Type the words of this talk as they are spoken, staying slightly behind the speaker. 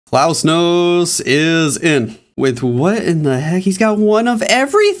Lexnos is in with what in the heck? He's got one of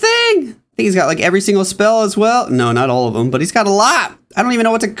everything. I think he's got like every single spell as well. No, not all of them, but he's got a lot. I don't even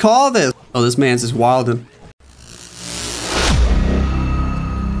know what to call this. Oh, this man's just wildin'.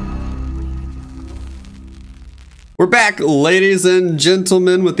 We're back, ladies and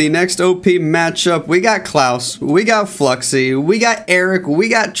gentlemen, with the next OP matchup. We got Klaus, we got Fluxxy, we got Eric, we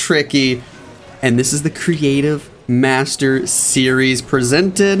got Trickey, and this is the Creative Master Series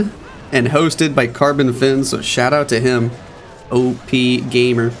presented and hosted by Carbon Fin, so shout out to him, OP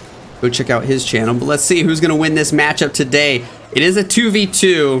Gamer. Go check out his channel, but let's see who's gonna win this matchup today. It is a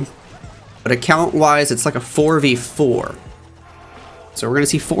 2v2, but account-wise, it's like a 4v4. So we're gonna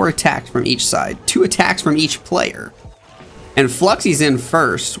see 4 attacks from each side, 2 attacks from each player. And Fluxxy's in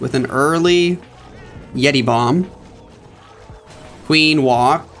first with an early Yeti Bomb. Queen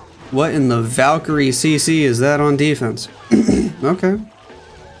Walk. What in the Valkyrie CC is that on defense? Okay.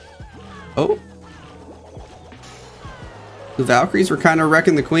 Oh. The Valkyries were kind of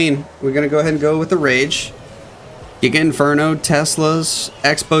wrecking the Queen. We're gonna go ahead and go with the Rage. Giga Inferno, Teslas,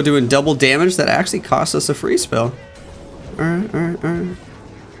 Expo doing double damage. That actually cost us a free spell. Alright.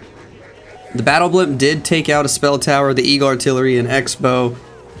 The Battle Blimp did take out a Spell Tower, the Eagle Artillery, and Expo,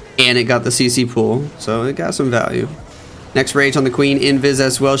 and it got the CC pool, so it got some value. Next Rage on the Queen, Invis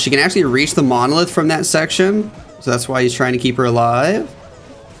as well. She can actually reach the Monolith from that section, so that's why he's trying to keep her alive.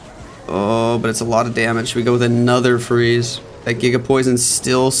 Oh, but it's a lot of damage. We go with another Freeze. That Giga Poison's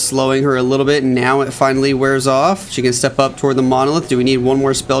still slowing her a little bit, and now it finally wears off. She can step up toward the Monolith. Do we need one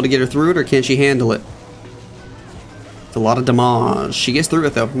more spell to get her through it, or can she handle it? It's a lot of damage. She gets through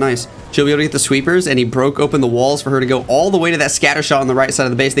it though. Nice. She'll be able to get the sweepers, and he broke open the walls for her to go all the way to that scatter shot on the right side of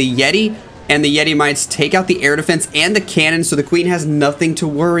the base. The Yeti and the Yeti Mites take out the air defense and the cannon, so the Queen has nothing to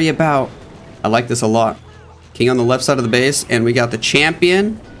worry about. I like this a lot. King on the left side of the base, and we got the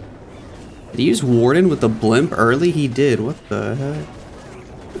champion. Did he use Warden with the blimp early? He did. What the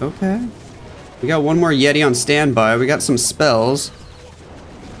heck? Okay. We got one more Yeti on standby. We got some spells.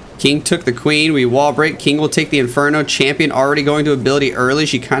 King took the Queen. We wall break. King will take the Inferno. Champion already going to ability early.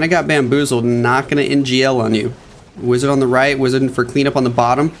 She kind of got bamboozled. Not going to NGL on you. Wizard on the right. Wizard for cleanup on the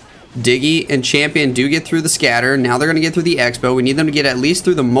bottom. Diggy and Champion do get through the scatter. Now they're going to get through the Expo. We need them to get at least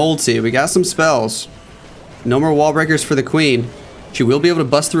through the multi. We got some spells. No more wall breakers for the Queen. She will be able to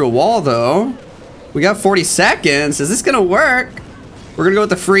bust through a wall though. We got 40 seconds. Is this going to work? We're going to go with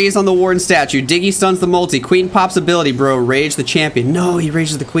the freeze on the Warden statue. Diggy stuns the multi. Queen pops ability, bro. Rage the champion. No, he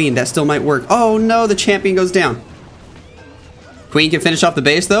rages the Queen. That still might work. Oh, no, the champion goes down. Queen can finish off the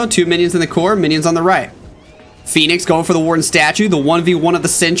base, though. 2 minions in the core, minions on the right. Phoenix going for the Warden statue. The 1v1 of the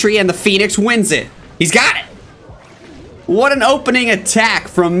Sentry, and the Phoenix wins it. He's got it. What an opening attack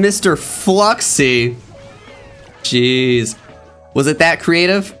from Mr. Fluxxy. Jeez. Was it that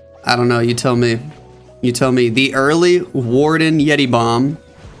creative? I don't know. You tell me. You tell me. The early Warden Yeti Bomb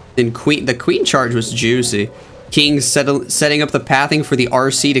and the Queen charge was juicy. King setting up the pathing for the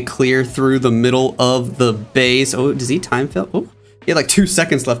RC to clear through the middle of the base. Oh, does he time fill? Oh, he had like 2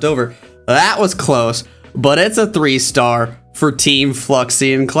 seconds left over. That was close, but it's a 3-star for Team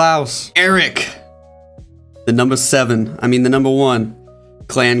Fluxxy and Klaus. Eric, the number 1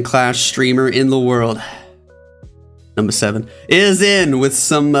 Clan Clash streamer in the world. Number 7 is in with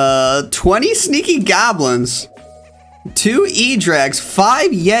some 20 sneaky goblins, 2 E-Drags,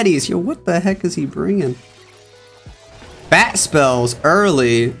 5 Yetis. Yo, what the heck is he bringing? Bat spells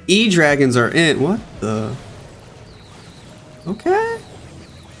early. E-Dragons are in. What the? Okay.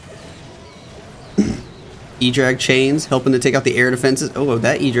 E-Drag chains helping to take out the air defenses. Oh,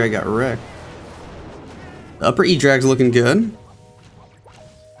 that E-Drag got wrecked. The upper E-Drag's looking good.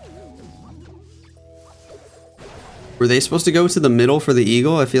 Were they supposed to go to the middle for the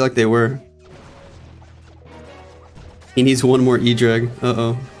Eagle? I feel like they were. He needs one more E-Drag.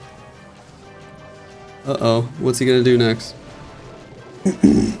 Uh-oh. Uh-oh. What's he gonna do next?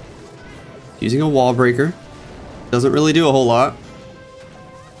 Using a wall breaker. Doesn't really do a whole lot.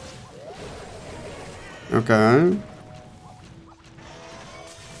 Okay.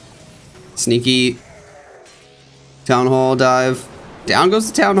 Sneaky Town Hall dive. Down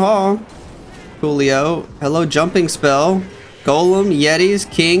goes the Town Hall. Coolio. Hello, jumping spell. Golem, Yetis,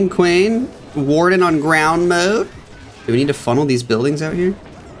 King, Queen. Warden on ground mode. Do we need to funnel these buildings out here?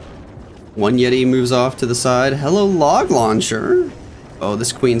 One Yeti moves off to the side. Hello, log launcher. Oh,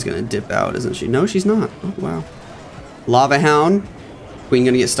 this Queen's gonna dip out, isn't she? No, she's not. Oh, wow. Lava Hound. Queen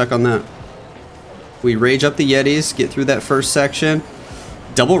gonna get stuck on that. We rage up the Yetis, get through that first section.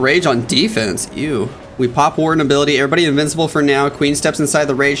 Double rage on defense. Ew. We pop Warden ability. Everybody invincible for now. Queen steps inside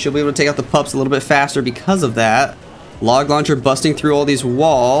the rage. She'll be able to take out the pups a little bit faster because of that. Log launcher busting through all these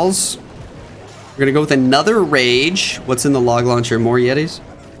walls. We're gonna go with another rage. What's in the log launcher? More Yetis?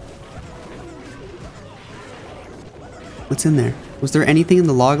 What's in there? Was there anything in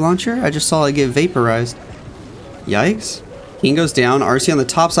the log launcher? I just saw it get vaporized. Yikes. King goes down. RC on the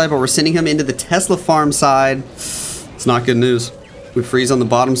top side, but we're sending him into the Tesla farm side. It's not good news. We freeze on the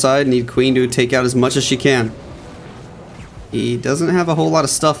bottom side. Need Queen to take out as much as she can. He doesn't have a whole lot of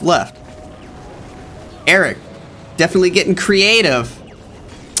stuff left. Eric, definitely getting creative.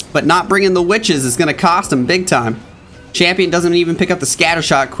 But not bringing the witches is going to cost him big time. Champion doesn't even pick up the scatter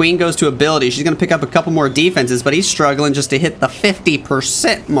shot. Queen goes to ability. She's going to pick up a couple more defenses, but he's struggling just to hit the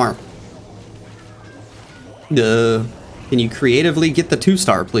 50% mark. Can you creatively get the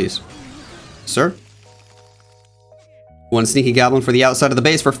 2-star, please? Sir? One sneaky goblin for the outside of the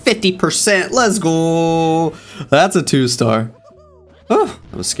base for 50%. Let's go. That's a 2-star. Oh,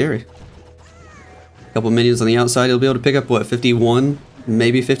 that was scary. A couple minions on the outside. He'll be able to pick up, what, 51?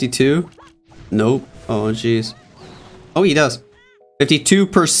 Maybe 52? Nope. Oh, jeez. Oh, he does.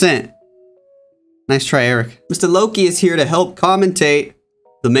 52%. Nice try, Eric. Mr. Loki is here to help commentate.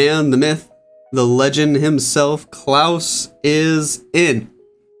 The man, the myth, the legend himself, Klaus, is in.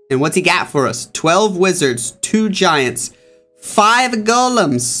 And what's he got for us? 12 wizards, 2 giants, 5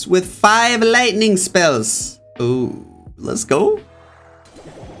 golems with 5 lightning spells. Oh, let's go.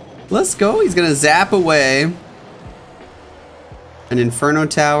 Let's go. He's gonna zap away an Inferno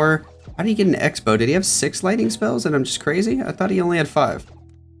Tower. How did he get an Expo? Did he have 6 lightning spells and I'm just crazy? I thought he only had 5.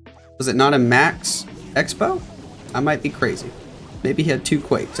 Was it not a max Expo? I might be crazy. Maybe he had 2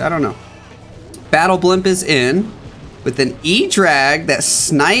 Quakes. I don't know. Battle Blimp is in with an E-Drag that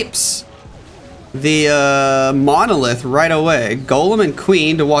snipes the Monolith right away. Golem and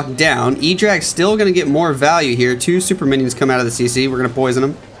Queen to walk down. E-Drag's still going to get more value here. 2 super minions come out of the CC. We're going to poison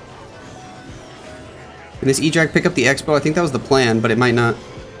them. Can this E-Drag pick up the Expo? I think that was the plan, but it might not.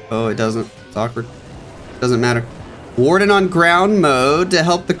 Oh, it doesn't. It's awkward. Doesn't matter. Warden on ground mode to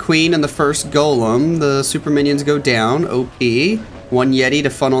help the Queen and the first Golem. The super minions go down. OP. 1 Yeti to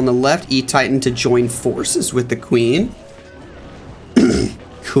funnel on the left. E-Titan to join forces with the Queen.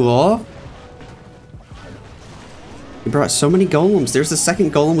 Cool. He brought so many Golems. There's the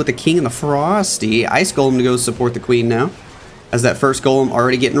second Golem with the King and the Frosty. Ice Golem to go support the Queen now. As that first Golem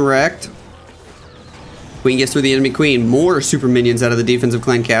already getting wrecked. Queen gets through the enemy Queen. More super minions out of the defensive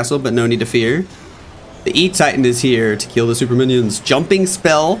clan castle, but no need to fear. The E-Titan is here to kill the super minions. Jumping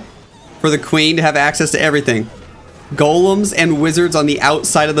spell for the Queen to have access to everything. Golems and wizards on the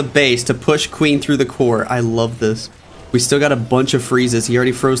outside of the base to push Queen through the core. I love this. We still got a bunch of freezes. He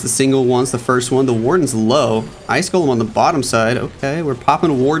already froze the single once, the first one. The Warden's low. Ice Golem on the bottom side. Okay, we're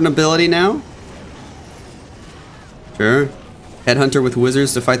popping Warden ability now. Sure. Headhunter with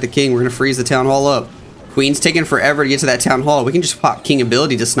wizards to fight the King. We're going to freeze the Town Hall up. Queen's taking forever to get to that Town Hall. We can just pop King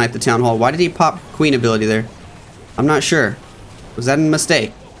ability to snipe the Town Hall. Why did he pop Queen ability there? I'm not sure. Was that a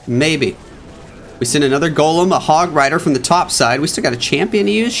mistake? Maybe. We send another Golem, a Hog Rider from the top side. We still got a champion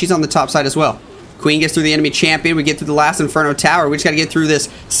to use. She's on the top side as well. Queen gets through the enemy champion. We get through the last Inferno Tower. We just got to get through this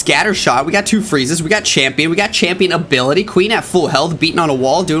scatter shot. We got 2 freezes. We got champion. We got champion ability. Queen at full health, beating on a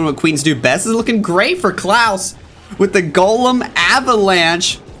wall, doing what queens do best. This is looking great for Klaus with the Golem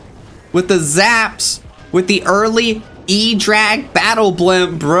avalanche, with the zaps, with the early E-Drag battle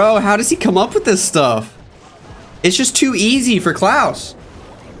blimp. Bro, how does he come up with this stuff? It's just too easy for Klaus.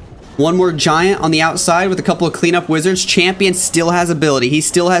 1 more giant on the outside with a couple of cleanup wizards. Champion still has ability. He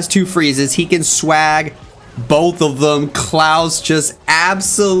still has 2 freezes. He can swag both of them. Klaus just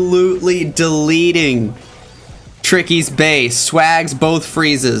absolutely deleting Trickey's base. Swags both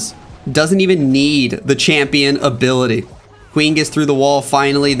freezes. Doesn't even need the champion ability. Queen gets through the wall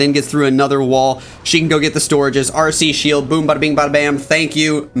finally, then gets through another wall. She can go get the storages. RC shield. Boom, bada bing, bada bam. Thank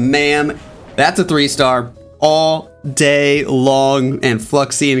you, ma'am. That's a 3-star. All day long, and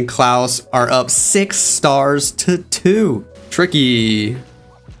Fluxxy and Klaus are up 6 stars to 2. Trickey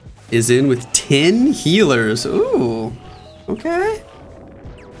is in with 10 healers. Ooh, okay.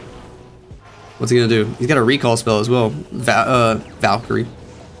 What's he gonna do? He's got a recall spell as well. Valkyrie.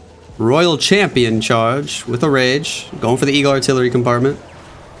 Royal Champion charge with a rage. Going for the Eagle Artillery compartment.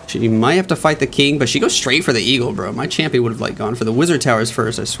 She might have to fight the King, but she goes straight for the Eagle, bro. My champion would have like gone for the Wizard Towers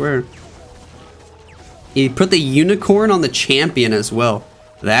first, I swear. He put the unicorn on the champion as well.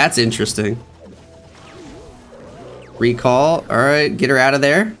 That's interesting. Recall. Alright, get her out of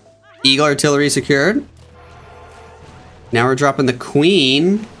there. Eagle Artillery secured. Now we're dropping the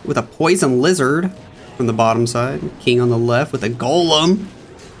Queen with a Poison Lizard from the bottom side. King on the left with a Golem.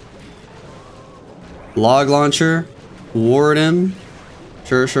 Log Launcher. Warden.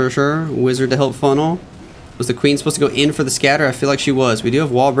 Sure. Wizard to help funnel. Was the queen supposed to go in for the scatter? I feel like she was. We do have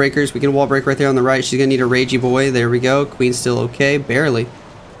wall breakers. We can wall break right there on the right. She's going to need a ragey boy. There we go. Queen's still okay. Barely.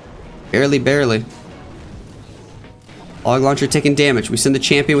 Barely. Log launcher taking damage. We send the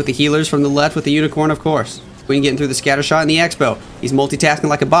champion with the healers from the left with the unicorn, of course. Queen getting through the scatter shot and the expo. He's multitasking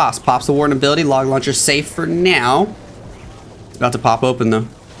like a boss. Pops the warden ability. Log launcher safe for now. It's about to pop open, though.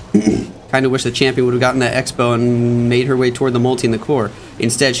 Kind of wish the champion would have gotten that expo and made her way toward the multi in the core.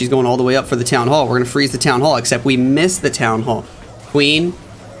 Instead, she's going all the way up for the town hall. We're going to freeze the town hall, except we missed the town hall. Queen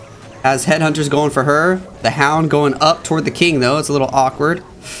has headhunters going for her. The hound going up toward the king, though. It's a little awkward.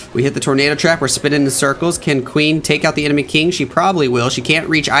 We hit the tornado trap. We're spinning in circles. Can Queen take out the enemy king? She probably will. She can't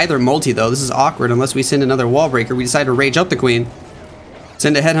reach either multi, though. This is awkward unless we send another wall breaker. We decide to rage up the queen.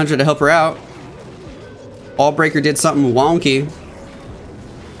 Send a headhunter to help her out. Wall breaker did something wonky.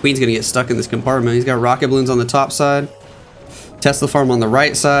 Queen's gonna get stuck in this compartment. He's got rocket balloons on the top side. Tesla farm on the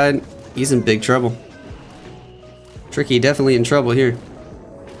right side. He's in big trouble. Trickey definitely in trouble here.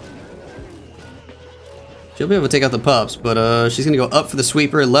 She'll be able to take out the pups, but she's gonna go up for the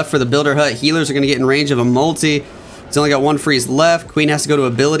sweeper, left for the builder hut. Healers are gonna get in range of a multi. It's only got one freeze left. Queen has to go to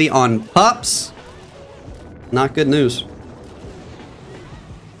ability on pups. Not good news.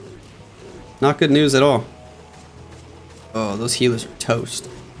 Not good news at all. Oh, those healers are toast.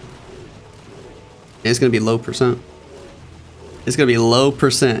 It's gonna be low percent. It's gonna be low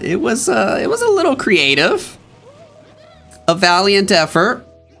percent. It was a little creative, a valiant effort,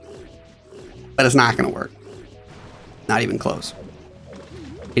 but it's not gonna work. Not even close.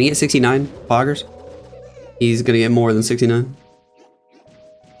 Can he get 69 poggers? He's gonna get more than 69.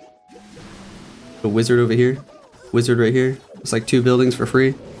 A wizard over here, wizard right here. It's like 2 buildings for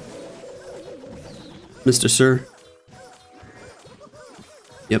free. Mr. Sir.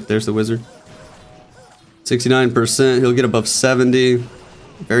 Yep, there's the wizard. 69%. He'll get above 70.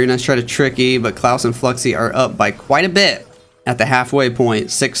 Very nice try to Trickey, but Klaus and Fluxxy are up by quite a bit at the halfway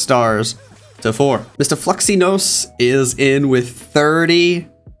point. 6 stars to 4. Mr. Fluxxynos is in with 30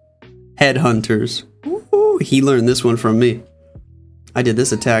 headhunters. Ooh, he learned this one from me. I did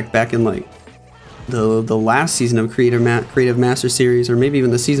this attack back in like the last season of Creative Master Series, or maybe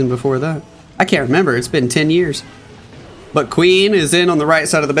even the season before that. I can't remember. It's been 10 years. But Queen is in on the right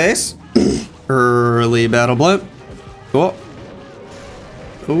side of the base. Early battle blimp. Cool.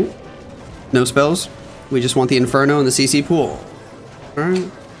 Cool. No spells. We just want the Inferno and the CC pool. Alright.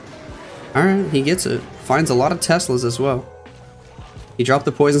 Alright, he gets it. Finds a lot of Teslas as well. He dropped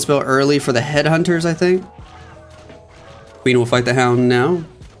the poison spell early for the headhunters, I think. Queen will fight the hound now.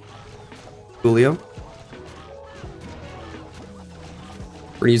 Julio.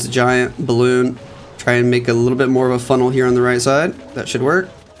 We're gonna use the giant balloon. Try and make a little bit more of a funnel here on the right side. That should work.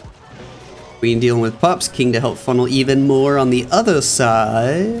 Queen dealing with pups. King to help funnel even more on the other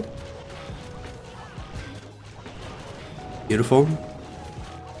side. Beautiful.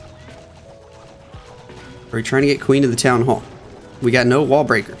 Are we trying to get Queen to the town hall? We got no wall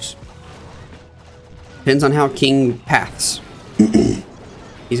breakers. Depends on how King paths.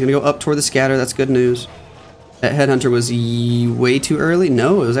 He's gonna go up toward the scatter. That's good news. That headhunter was way too early.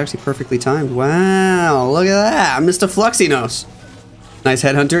 No, it was actually perfectly timed. Wow, look at that. Mr. Fluxxynos. Nice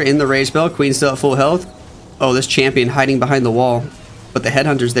headhunter in the rage spell. Queen still at full health. Oh, this champion hiding behind the wall. But the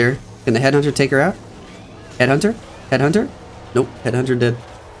headhunter's there. Can the headhunter take her out? Headhunter? Headhunter? Nope, headhunter did.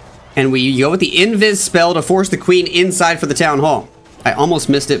 And we go with the invis spell to force the queen inside for the town hall. I almost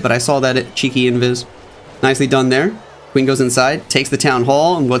missed it, but I saw that cheeky invis. Nicely done there. Queen goes inside, takes the town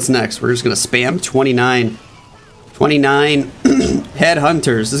hall, and what's next? We're just gonna spam 29 headhunters.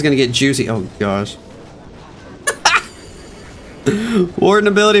 This is gonna get juicy. Oh gosh. Warden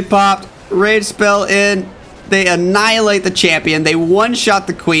ability popped. Rage spell in. They annihilate the champion. They one-shot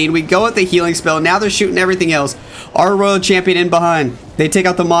the queen. We go with the healing spell. Now they're shooting everything else. Our royal champion in behind. They take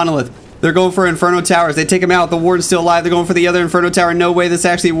out the monolith. They're going for Inferno Towers. They take him out. The warden's still alive. They're going for the other Inferno Tower. No way this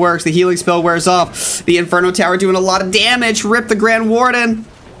actually works. The healing spell wears off. The Inferno Tower doing a lot of damage. Rip the Grand Warden.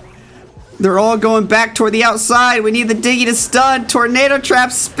 They're all going back toward the outside. We need the Diggy to stun. Tornado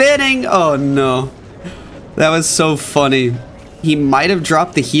trap spinning. Oh no. That was so funny. He might have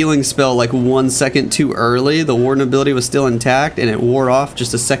dropped the healing spell like 1 second too early. The warden ability was still intact and it wore off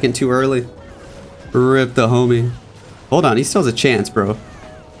just a second too early. Rip the homie. Hold on, he still has a chance, bro.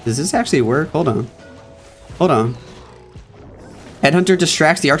 Does this actually work? Hold on. Hold on. Headhunter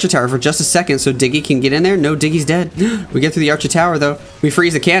distracts the Archer Tower for just a second so Diggy can get in there. No, Diggy's dead. We get through the Archer Tower though. We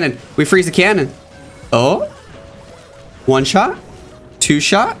freeze the cannon. We freeze the cannon. Oh. 1 shot. 2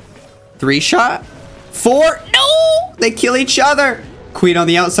 shot. 3 shot. 4. No! They kill each other. Queen on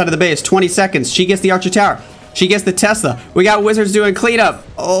the outside of the base. 20 seconds. She gets the Archer Tower. She gets the Tesla. We got wizards doing cleanup.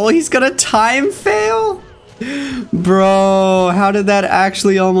 Oh, he's gonna time fail. Bro, how did that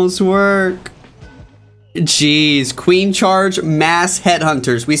actually almost work? Jeez, Queen Charge Mass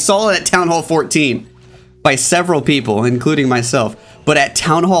Headhunters. We saw it at Town Hall 14 by several people, including myself. But at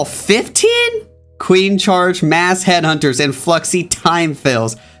Town Hall 15, Queen Charge Mass Headhunters and Fluxxy time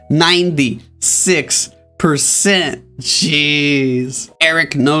fails. 96%. Jeez.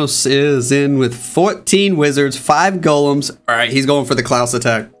 Eric Nos is in with 14 wizards, 5 golems. All right, he's going for the Klaus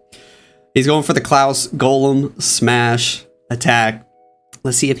attack. He's going for the Klaus Golem Smash attack.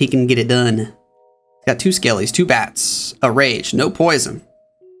 Let's see if he can get it done. He's got 2 skellies, 2 bats, a rage, no poison.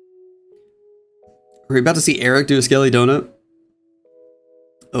 Are we about to see Eric do a skelly donut?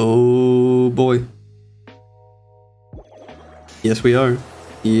 Oh boy. Yes, we are.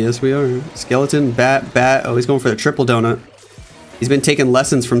 Yes, we are. Skeleton, bat, bat. Oh, he's going for the triple donut. He's been taking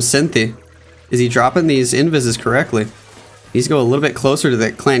lessons from Cynthia. Is he dropping these invises correctly? He needs to go a little bit closer to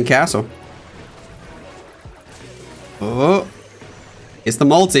that clan castle. Oh. Gets the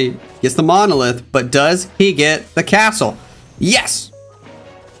multi. Gets the monolith. But does he get the castle? Yes!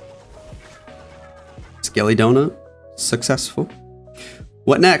 Skelly donut. Successful.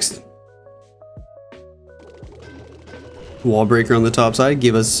 What next? Wall breaker on the top side.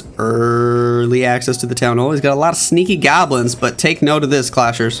 Give us early access to the town hall. He's got a lot of sneaky goblins, but take note of this,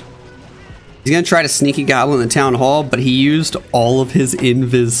 Clashers. He's gonna try to sneaky goblin in the town hall, but he used all of his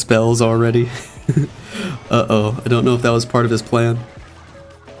invis spells already. Uh-oh. I don't know if that was part of his plan.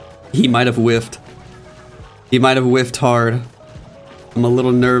 He might have whiffed. He might have whiffed hard. I'm a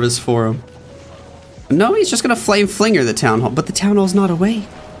little nervous for him. No, he's just gonna flame flinger the town hall, but the town hall's not awake.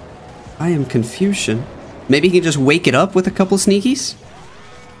 I am Confucian. Maybe he can just wake it up with a couple sneakies?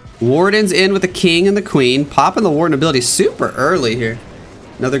 Warden's in with the king and the queen. Popping the warden ability super early here.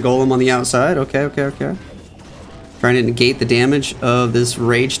 Another golem on the outside. Okay, okay, okay. Trying to negate the damage of this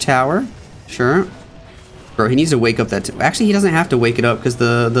rage tower. Sure. Bro, he needs to wake up that... Actually, he doesn't have to wake it up because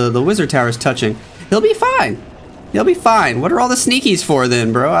the wizard tower is touching. He'll be fine. He'll be fine. What are all the sneakies for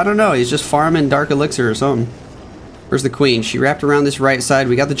then, bro? I don't know. He's just farming dark elixir or something. Where's the queen? She wrapped around this right side.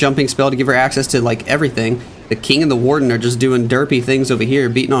 We got the jumping spell to give her access to, like, everything. The king and the warden are just doing derpy things over here,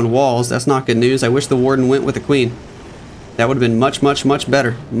 beating on walls. That's not good news. I wish the warden went with the queen. That would have been much, much, much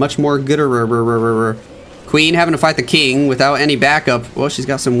better. Much more gooder. Queen having to fight the king without any backup. Well, she's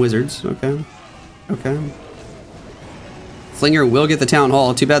got some wizards. Okay. Okay. Flinger will get the town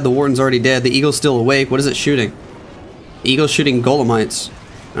hall. Too bad the warden's already dead. The eagle's still awake. What is it shooting? The eagle's shooting golemites.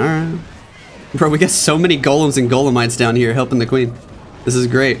 Alright. Bro, we got so many golems and golemites down here helping the queen. This is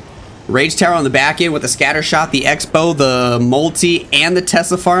great. Rage tower on the back end with the scatter shot, the expo, the multi, and the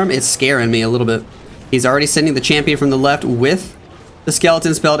Tesla farm. It's scaring me a little bit. He's already sending the champion from the left with the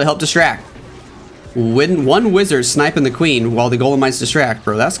skeleton spell to help distract. One wizard sniping the queen while the golemites distract.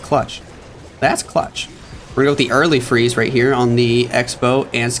 Bro, that's clutch. That's clutch. We're gonna go with the early freeze right here on the expo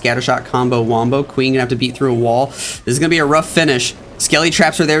and scattershot combo wombo. Queen gonna have to beat through a wall. This is gonna be a rough finish. Skelly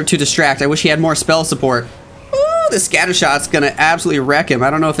traps are there to distract. I wish he had more spell support. Ooh, the scattershot's gonna absolutely wreck him. I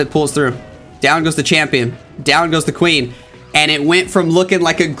don't know if it pulls through. Down goes the champion. Down goes the queen. And it went from looking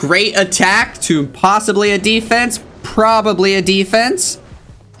like a great attack to possibly a defense. Probably a defense.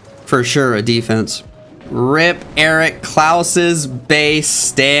 For sure a defense. Rip Eric. Klaus's base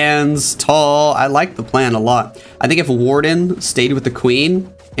stands tall. I like the plan a lot. I think if Warden stayed with the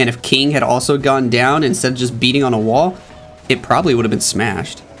queen and if King had also gone down instead of just beating on a wall, it probably would have been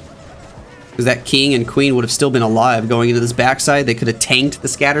smashed. Because that king and queen would have still been alive going into this backside. They could have tanked the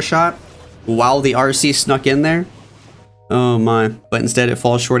scatter shot while the RC snuck in there. Oh my. But instead it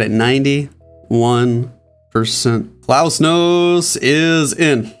falls short at 91%. Klaus is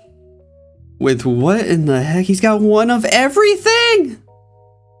in. With what in the heck? He's got one of everything!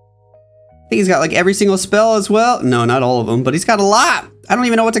 I think he's got like every single spell as well. No, not all of them, but he's got a lot. I don't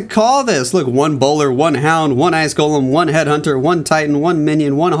even know what to call this. Look, 1 bowler, 1 hound, 1 ice golem, 1 headhunter, 1 titan, 1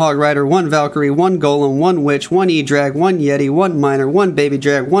 minion, 1 hog rider, 1 valkyrie, 1 golem, 1 witch, 1 e-drag, 1 yeti, 1 miner, 1 baby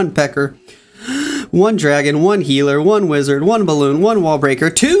drag, 1 pecker, 1 dragon, 1 healer, 1 wizard, 1 balloon, 1 wall breaker,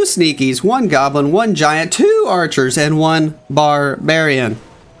 2 sneakies, 1 goblin, 1 giant, 2 archers, and 1 barbarian.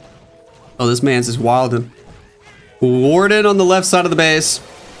 Oh, this man's just wildin'. Warden on the left side of the base.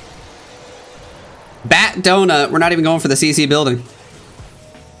 Bat donut. We're not even going for the CC building.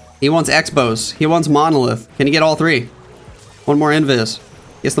 He wants expos. He wants monolith. Can he get all 3? 1 more invis.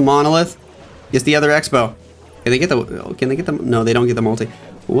 Gets the monolith. Gets the other expo. Can they get the? Can they get the? No, they don't get the multi.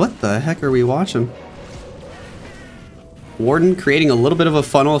 What the heck are we watching? Warden creating a little bit of a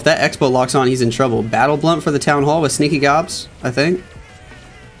funnel. If that expo locks on, he's in trouble. Battle blunt for the town hall with sneaky gobs, I think.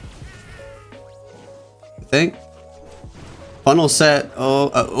 Funnel set. Oh,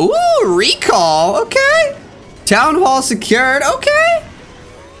 ooh, recall. Okay. Town Hall secured. Okay.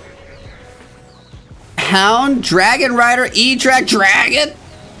 Hound, Dragon Rider, E-Drag, Dragon.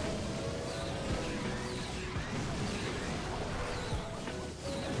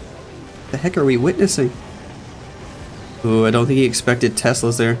 The heck are we witnessing? Ooh, I don't think he expected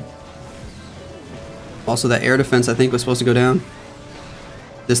Teslas there. Also, that air defense, I think, was supposed to go down.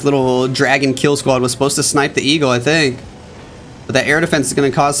 This little dragon kill squad was supposed to snipe the eagle, I think. But that air defense is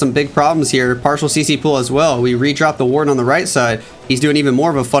going to cause some big problems here. Partial CC pool as well. We redrop the warden on the right side. He's doing even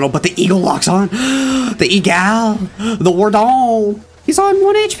more of a funnel, but the eagle locks on. The eagle. The warden. He's on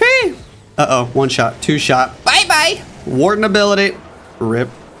 1 HP. Uh-oh. 1 shot. 2 shot. Bye-bye. Warden ability. Rip.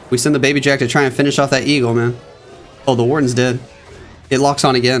 We send the baby jack to try and finish off that eagle, man. Oh, the warden's dead. It locks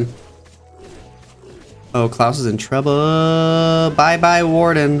on again. Oh, Klaus is in trouble. Bye-bye,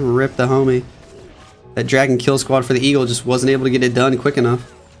 warden. Rip the homie. That dragon kill squad for the eagle just wasn't able to get it done quick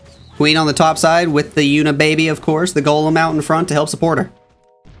enough. Queen on the top side with the Unibaby, of course. The golem out in front to help support her.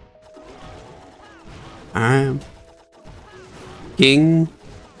 King.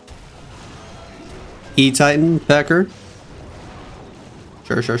 E-Titan. Pecker.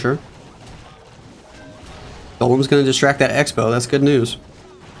 Sure. Golem's going to distract that Expo. That's good news.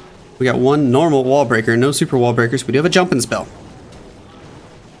 We got 1 normal wall breaker, no super wall breakers. We do have a jumping spell.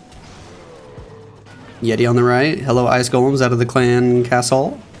 Yeti on the right. Hello, Ice Golems out of the clan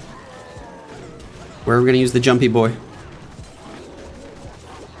castle. Where are we going to use the jumpy boy?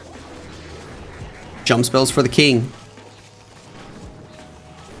 Jump spells for the king.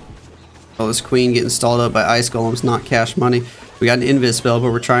 Oh, this queen getting stalled up by Ice Golems, not cash money. We got an invis spell,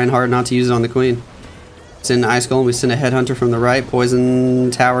 but we're trying hard not to use it on the queen. Send Ice Golem, we send a headhunter from the right.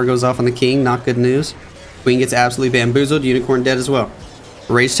 Poison tower goes off on the king, not good news. Queen gets absolutely bamboozled, unicorn dead as well.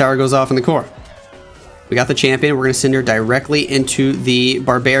 Rage tower goes off in the core. We got the champion, we're going to send her directly into the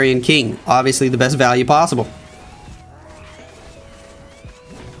barbarian king. Obviously the best value possible.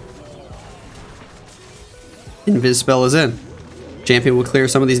 Invis spell is in. Champion will clear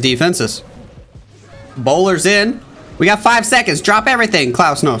some of these defenses. Bowler's in. We got 5 seconds. Drop everything.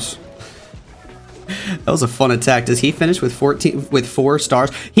 Klaus knows. That was a fun attack. Does he finish with 4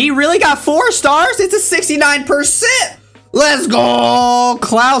 stars? He really got 4 stars? It's a 69%. Let's go.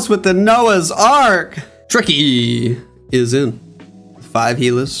 Klaus with the Noah's Ark. Trickey is in. 5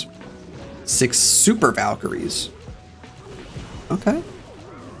 healers. 6 super Valkyries. Okay.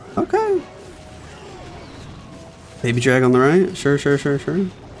 Baby drag on the right. Sure.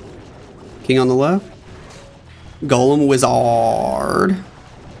 King on the left. Golem wizard.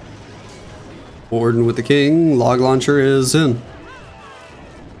 Warden with the king. Log launcher is in.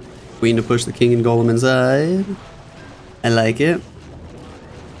 Queen to push the king and golem inside. I like it.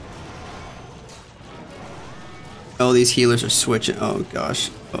 Oh, these healers are switching. Oh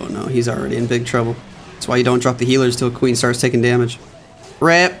gosh. Oh no, he's already in big trouble. That's why you don't drop the healers till queen starts taking damage.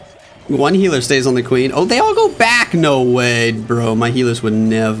 Rip. 1 healer stays on the queen. Oh, they all go back. No way, bro. My healers would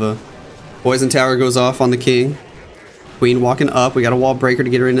never. Poison tower goes off on the king. Queen walking up. We got a wall breaker to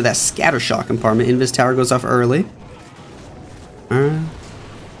get her into that scatter shot compartment. Invis tower goes off early. Alright.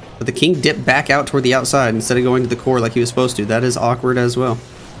 But the king dipped back out toward the outside instead of going to the core like he was supposed to. That is awkward as well.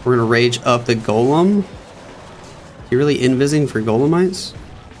 We're going to rage up the golem. You really invising for golemites?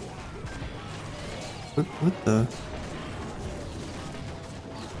 What the?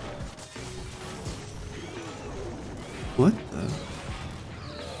 What the?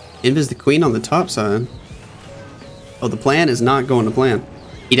 Invis the queen on the top side. Oh, the plan is not going to plan.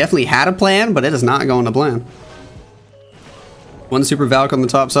 He definitely had a plan, but it is not going to plan. 1 super Valk on the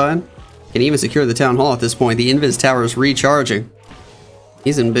top side. Can even secure the town hall at this point. The invis tower is recharging.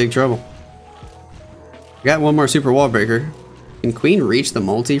 He's in big trouble. We got 1 more super wall breaker. Can queen reach the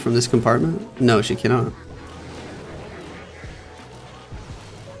multi from this compartment? No, she cannot.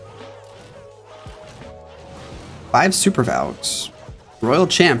 Five super Valks. Royal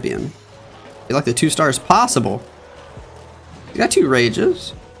champion. I feel like the 2 stars possible. He got 2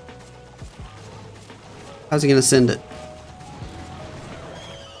 rages. How's he gonna send it?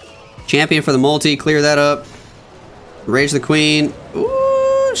 Champion for the multi, clear that up. Rage the queen.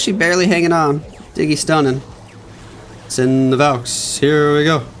 Ooh, she barely hanging on. Diggy stunning. Send the Valks. Here we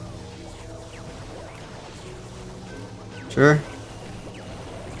go. Sure.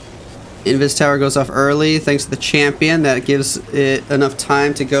 Invis tower goes off early thanks to the champion. That gives it enough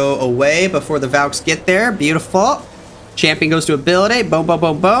time to go away before the Valks get there. Beautiful. Champion goes to ability. Boom.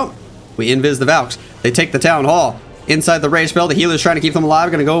 We invis the Valks. They take the town hall. Inside the rage spell, the healer's trying to keep them alive.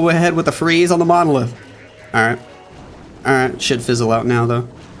 Gonna go ahead with the freeze on the monolith. Alright. Should fizzle out now though.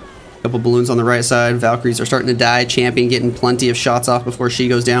 Couple balloons on the right side. Valkyries are starting to die. Champion getting plenty of shots off before she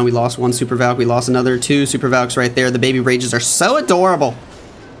goes down. We lost one Super Valk. We lost another. 2 Super Valks right there. The baby rages are so adorable.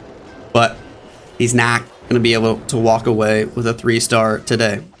 But he's not going to be able to walk away with a 3-star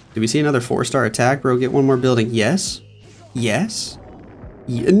today. Do we see another 4-star attack, bro? Get one more building. Yes. Yes.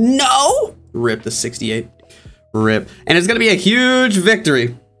 No! Rip the 68. Rip. And it's going to be a huge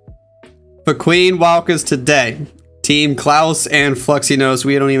victory for Queen Walkers today. Team Klaus and Fluxxy knows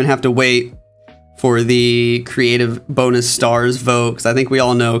we don't even have to wait for the creative bonus stars vote, because I think we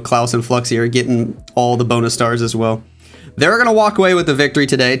all know Klaus and Fluxxy are getting all the bonus stars as well. They're going to walk away with the victory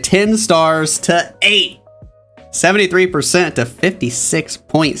today. 10 stars to 8. 73% to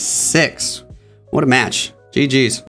 56.6. What a match. GG's.